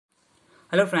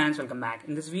Hello friends, welcome back.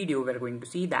 In this video we are going to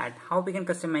see that how we can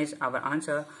customize our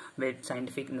answer with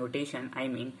scientific notation,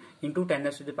 into 10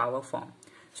 raised to the power form.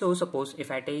 So suppose if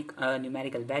I take a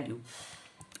numerical value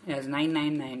as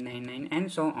 99999 and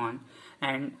so on,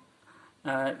 and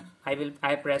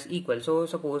I press equal. So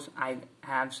suppose I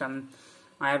have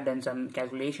done some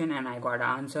calculation and I got an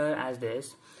answer as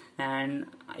this, and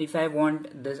if I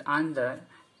want this answer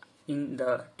in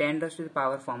the 10 raised to the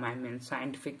power form,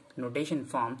 scientific notation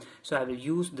form, so I will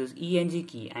use this ENG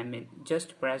key,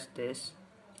 just press this.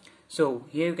 So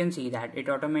here you can see that it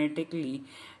automatically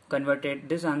converted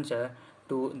this answer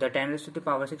to the 10 raised to the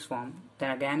power 6 form.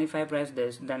 Then again if I press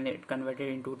this, then it converted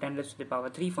into 10 raised to the power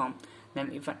 3 form.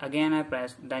 Then if again I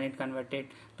press, then it converted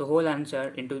the whole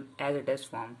answer into as it is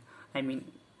form, 10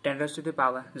 raised to the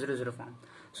power 00 form.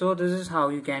 So this is how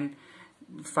you can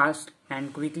fast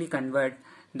and quickly convert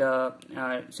the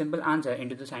simple answer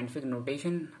into the scientific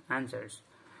notation answers.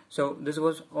 So this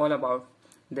was all about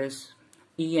this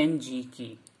ENG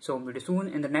key. So meet you soon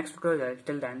in the next tutorial.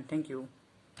 Till then, thank you.